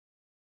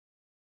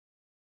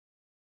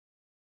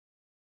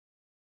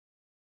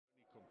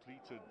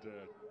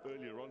tweeted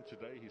earlier on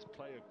today his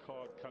player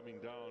card coming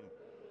down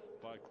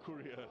by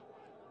courier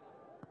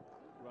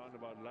around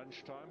about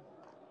lunchtime.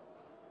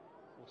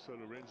 Also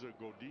Lorenzo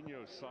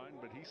Gordinho signed,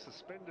 but he's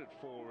suspended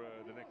for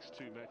the next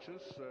 2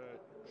 matches.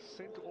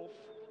 Sent off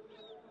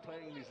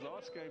playing in his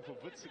last game for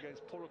Wits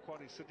against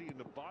Polokwane City in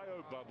the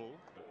bio bubble,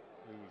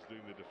 who was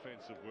doing the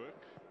defensive work.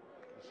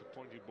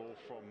 Disappointing ball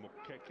from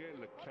Mokeke.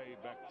 Lekay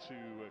back to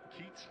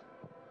Keet.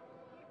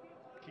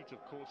 Keet,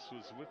 of course,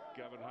 was with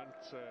Gavin Hunt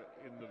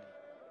in the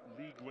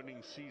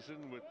league-winning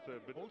season with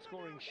goal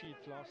scoring sheet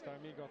last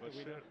time he got the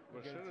winner.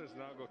 Bashir has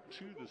now got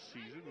 2 this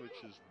season, which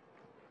is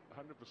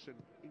 100%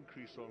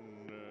 increase on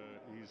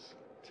his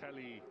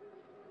tally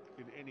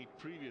in any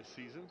previous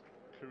season.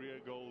 Career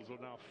goals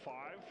are now 5.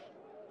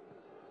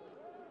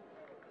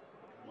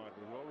 Might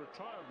as well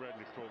retire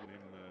Bradley Crawley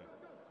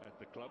at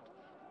the club.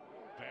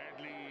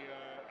 Badly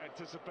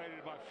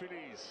anticipated by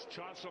Phillies.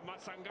 Chance for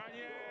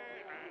Masanganye,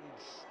 and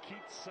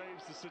Keat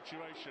saves the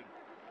situation.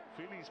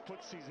 Phillies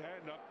puts his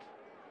hand up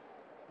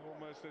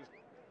almost as...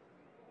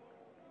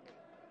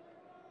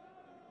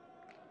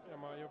 Yeah,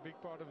 Mario, big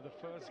part of the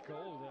first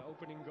goal, the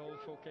opening goal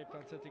for Cape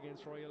Town City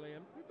against Royal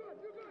AM.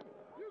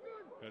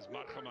 There's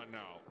Marchaman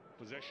now.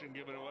 Possession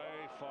given away,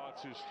 far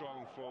too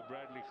strong for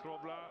Bradley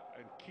Krobla,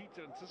 and Keat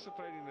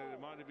anticipating that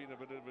there might have been a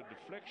bit of a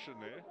deflection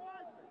there.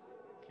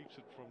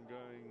 Keeps it from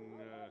going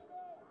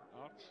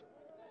out.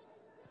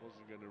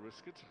 Wasn't going to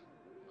risk it.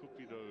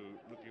 Cupido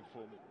looking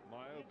for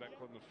Mayo back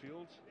on the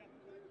field.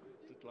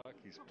 Did like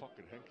his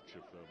pocket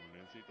handkerchief though,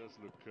 Menenzi. He does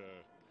look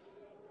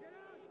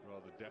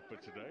rather dapper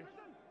today.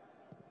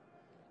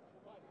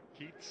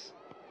 Keats.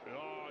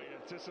 Oh, he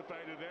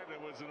anticipated that.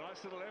 There was a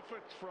nice little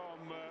effort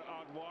from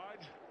out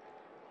wide.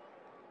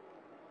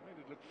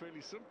 Made it look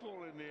fairly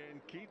simple in the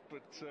end, Keat,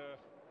 but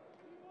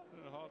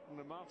heart in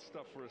the mouth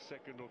stuff for a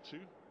second or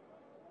two.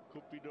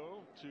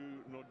 Cupido to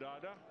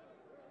Nodada.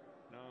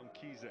 Now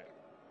Mkize.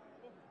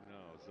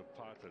 Now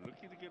Zapata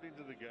looking to get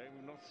into the game.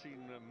 We've not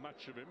seen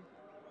much of him.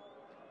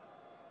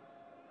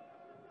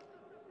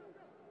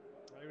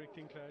 Eric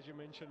Tinkler, as you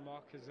mentioned,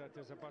 Mark, is that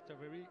Zapata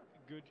very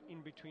good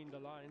in between the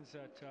lines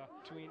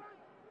between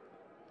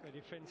the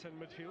defense and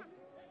midfield.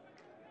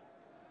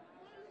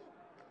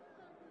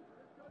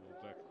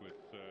 Ball back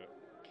with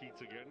Keat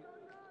again.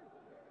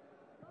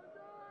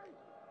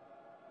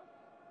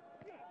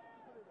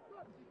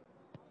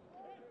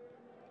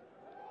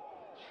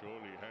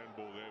 Surely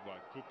handball there by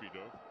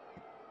Cupido.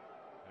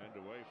 Hand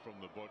away from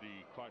the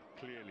body quite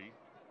clearly.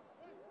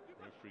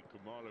 Referee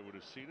Kumalo would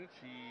have seen it.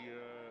 He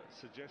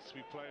suggests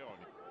we play on.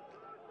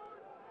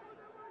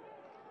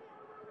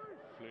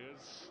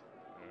 Flares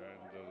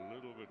and a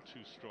little bit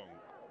too strong.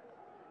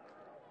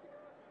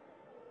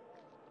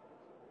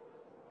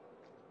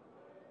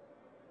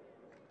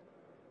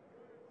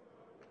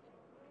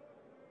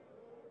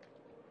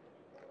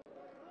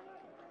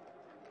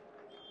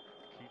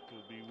 Keat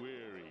will be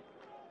wary.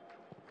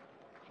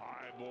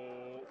 High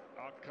ball,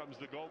 out comes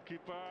the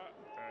goalkeeper,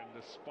 and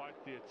despite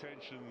the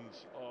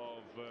attentions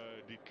of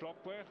Di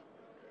Klopwe,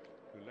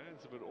 who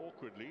lands a bit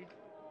awkwardly,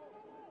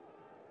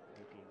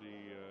 it'll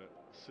be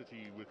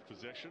City with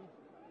possession.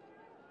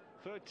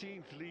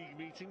 13th league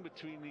meeting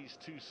between these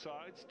two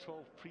sides,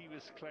 12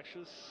 previous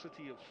clashes.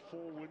 City have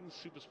 4 wins,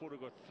 SuperSport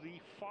have got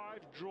 3, 5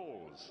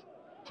 draws.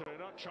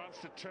 Turner, chance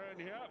to turn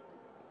here.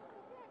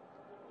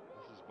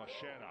 This is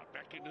Bashera,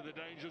 back into the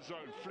danger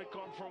zone, flick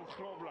on from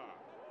Krobla.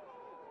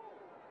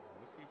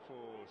 Looking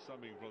for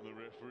something from the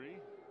referee.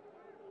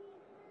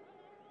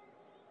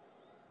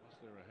 Was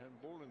there a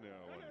handball in there,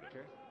 I wonder?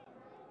 Okay.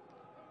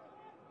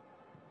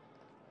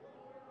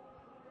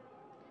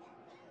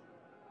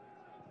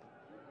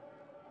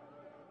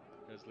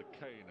 There's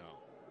Lekay now.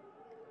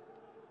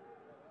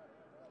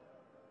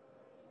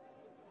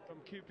 From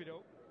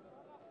Cupido.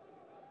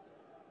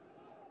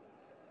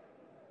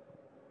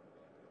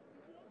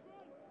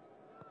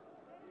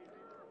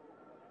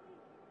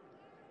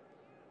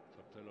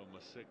 Tapelo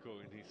Maseko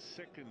in his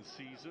 2nd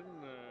season.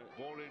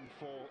 Ball in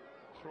for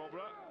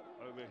Krobla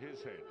over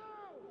his head.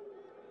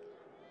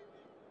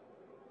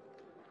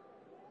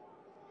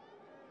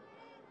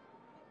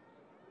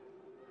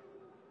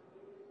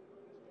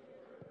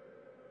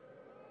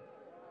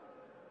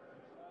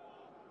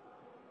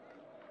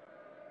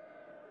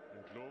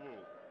 And Globo.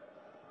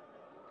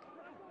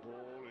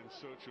 Ball in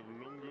search of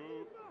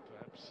Lungu.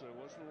 Perhaps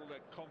wasn't all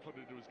that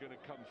confident it was going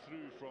to come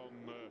through from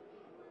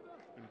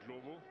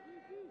Globo.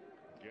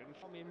 Again.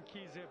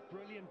 Mkize,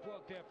 brilliant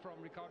work there from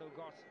Ricardo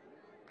Goss,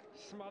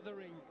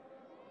 smothering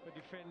the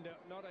defender,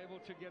 not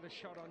able to get a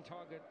shot on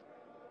target.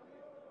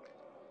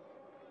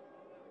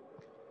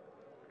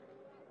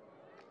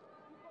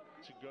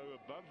 To go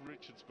above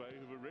Richards Bay,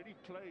 who've already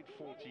played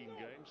 14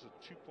 games, at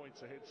 2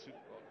 points ahead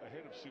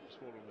of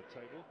SuperSport on the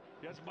table.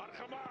 Here's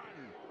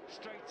Marchaman,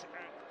 straight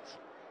at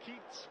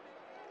Keat,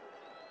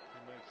 who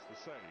makes the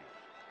save.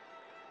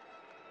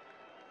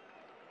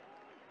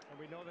 And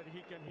we know that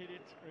he can hit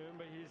it.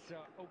 Remember, his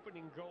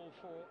opening goal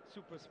for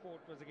SuperSport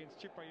was against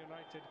Chippa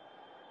United.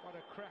 What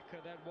a cracker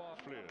that was.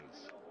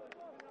 Flares.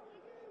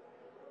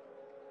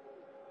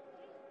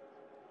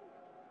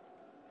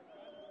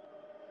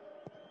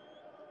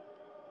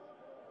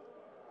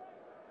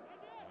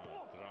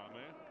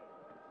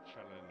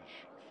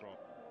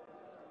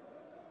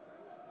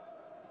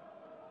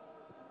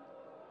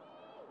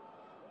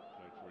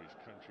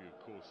 country, of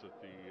course, at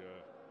the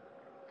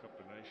Cup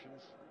of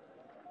Nations.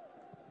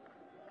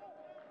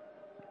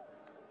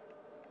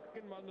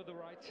 Second man to the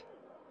right.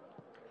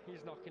 He's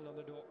knocking on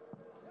the door.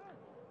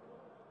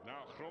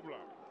 Now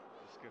Grobler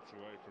just gets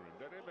away from him.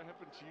 That ever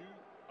happened to you?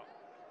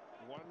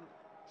 One,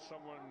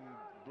 someone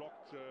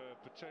blocked a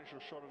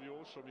potential shot of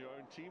yours from your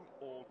own team,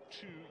 or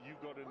two, you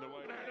got in the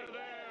way.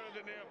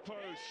 There, the near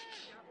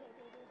post.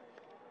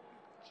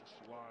 Just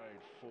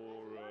wide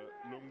for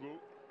Lungu.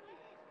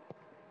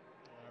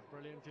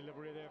 Brilliant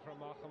delivery there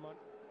from Machaman.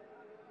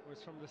 Was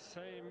from the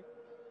same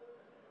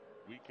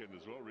weekend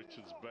as well.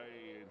 Richards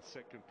Bay in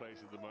second place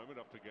at the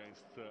moment, up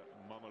against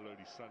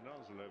Mamelodi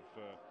Sundowns. Will have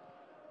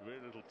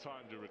very little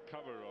time to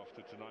recover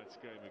after tonight's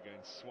game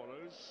against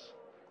Swallows.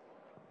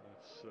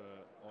 That's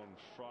on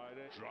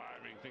Friday.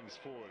 Driving things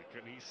forward.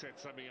 Can he set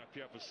something up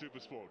here for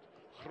SuperSport?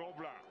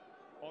 Grobler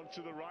onto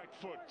the right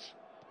foot,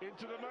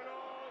 into the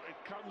middle. It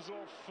comes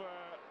off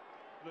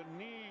the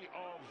knee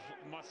of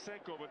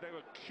Maseko, but they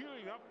were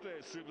queuing up there,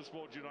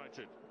 SuperSport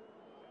United.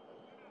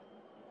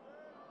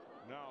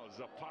 Now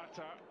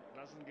Zapata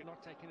doesn't get...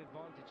 Not taking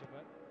advantage of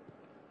it.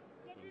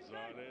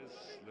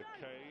 Gonzalez,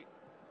 Lekay.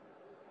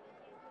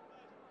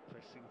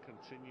 Pressing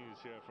continues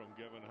here from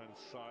Gavin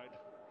Hunt's side.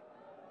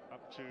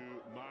 Up to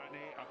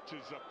Mane, up to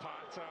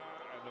Zapata,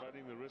 and they're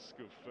running the risk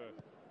of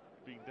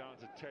being down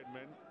to 10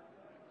 men.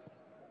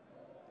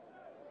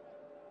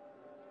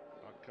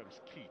 Out comes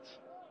Keet.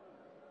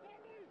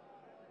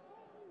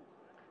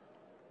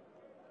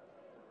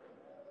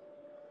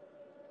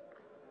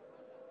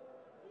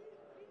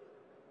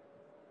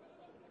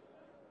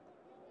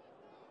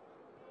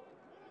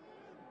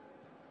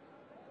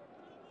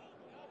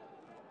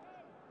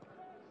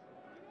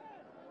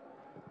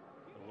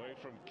 Away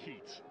from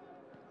Keet.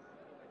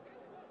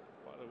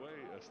 By the way,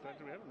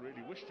 Stanton, we haven't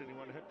really wished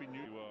anyone Happy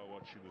New Year while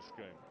watching this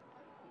game.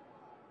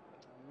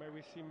 May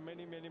we see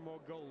many, many more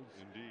goals.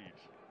 Indeed.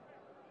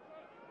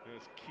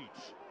 There's Keet.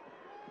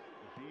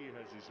 If he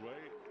has his way,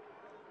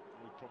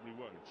 we probably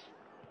won't.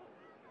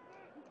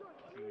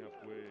 Picking up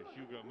where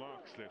Hugo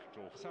Marks left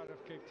off. Side of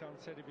Cape Town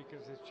City,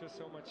 because there's just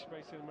so much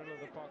space in the middle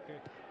of the park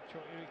there.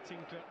 Sure, Eric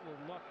Tinkler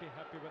will not be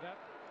happy with that.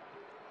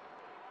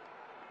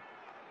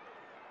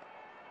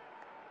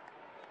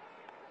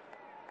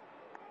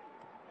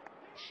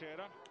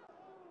 Shearer.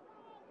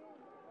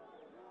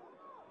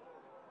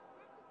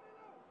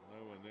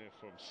 No one there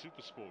from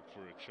SuperSport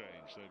for a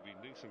change. They've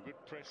been doing some good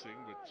pressing,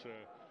 but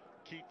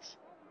Keet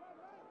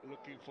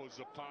looking for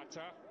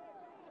Zapata.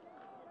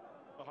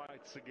 The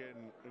heights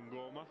again,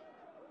 Ngoma.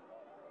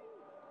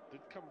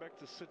 Did come back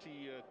to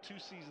City 2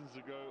 seasons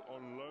ago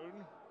on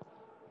loan.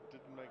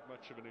 Didn't make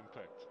much of an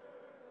impact.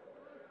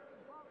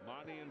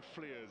 Mane and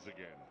Fleers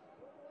again.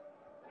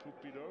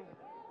 Cupido.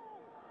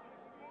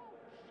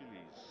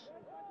 Phillies.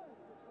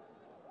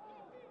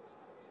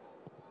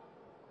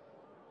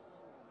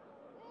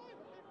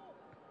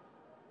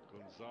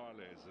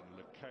 Gonzalez and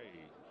Lekay.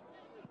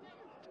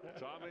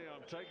 Tommy,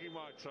 I'm taking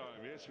my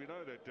time. Yes, we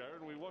know that,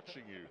 Darren. We're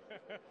watching you.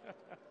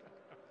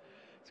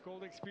 It's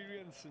called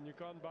experience, and you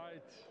can't buy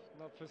it.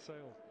 Not for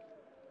sale.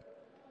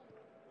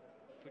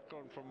 Flick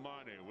on from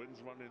Mane. Wins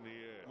one in the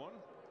air. One.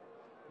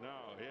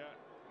 Now, here,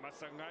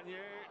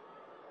 Masanganye.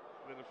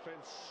 The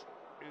defense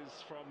is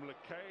from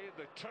Lekay.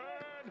 The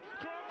turn.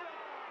 Grobler!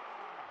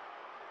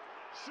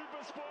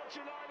 SuperSport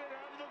United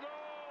have the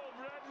goal.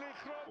 Bradley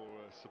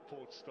Grobler. For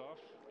support staff.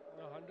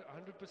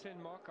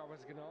 100% Mark. I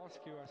was going to ask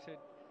you. I said,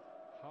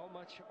 how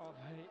much of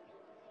an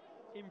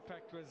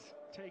impact was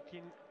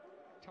taking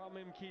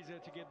Tamim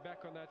Kiza to get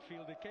back on that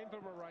field? It came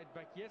from a right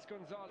back. Yes,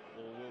 Gonzalez.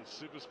 Or will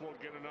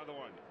SuperSport get another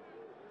one?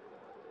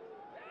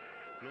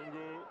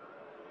 Lungu.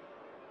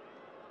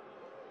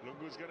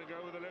 Lungu's going to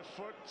go with the left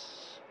foot.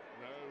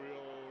 No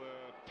real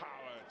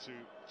power to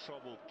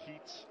trouble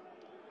Keet.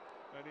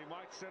 And he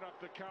might set up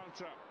the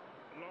counter.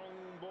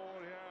 Long ball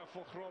here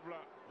for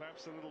Grobler.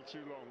 Perhaps a little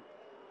too long.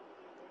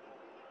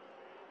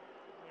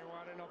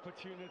 What an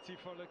opportunity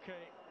for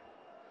Lekay.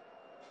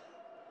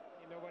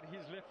 You know what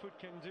his left foot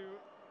can do.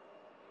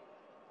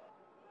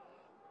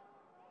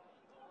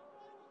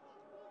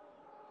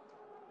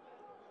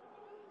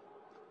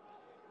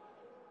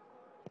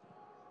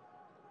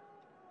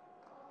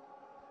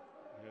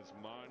 Here's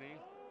Mane.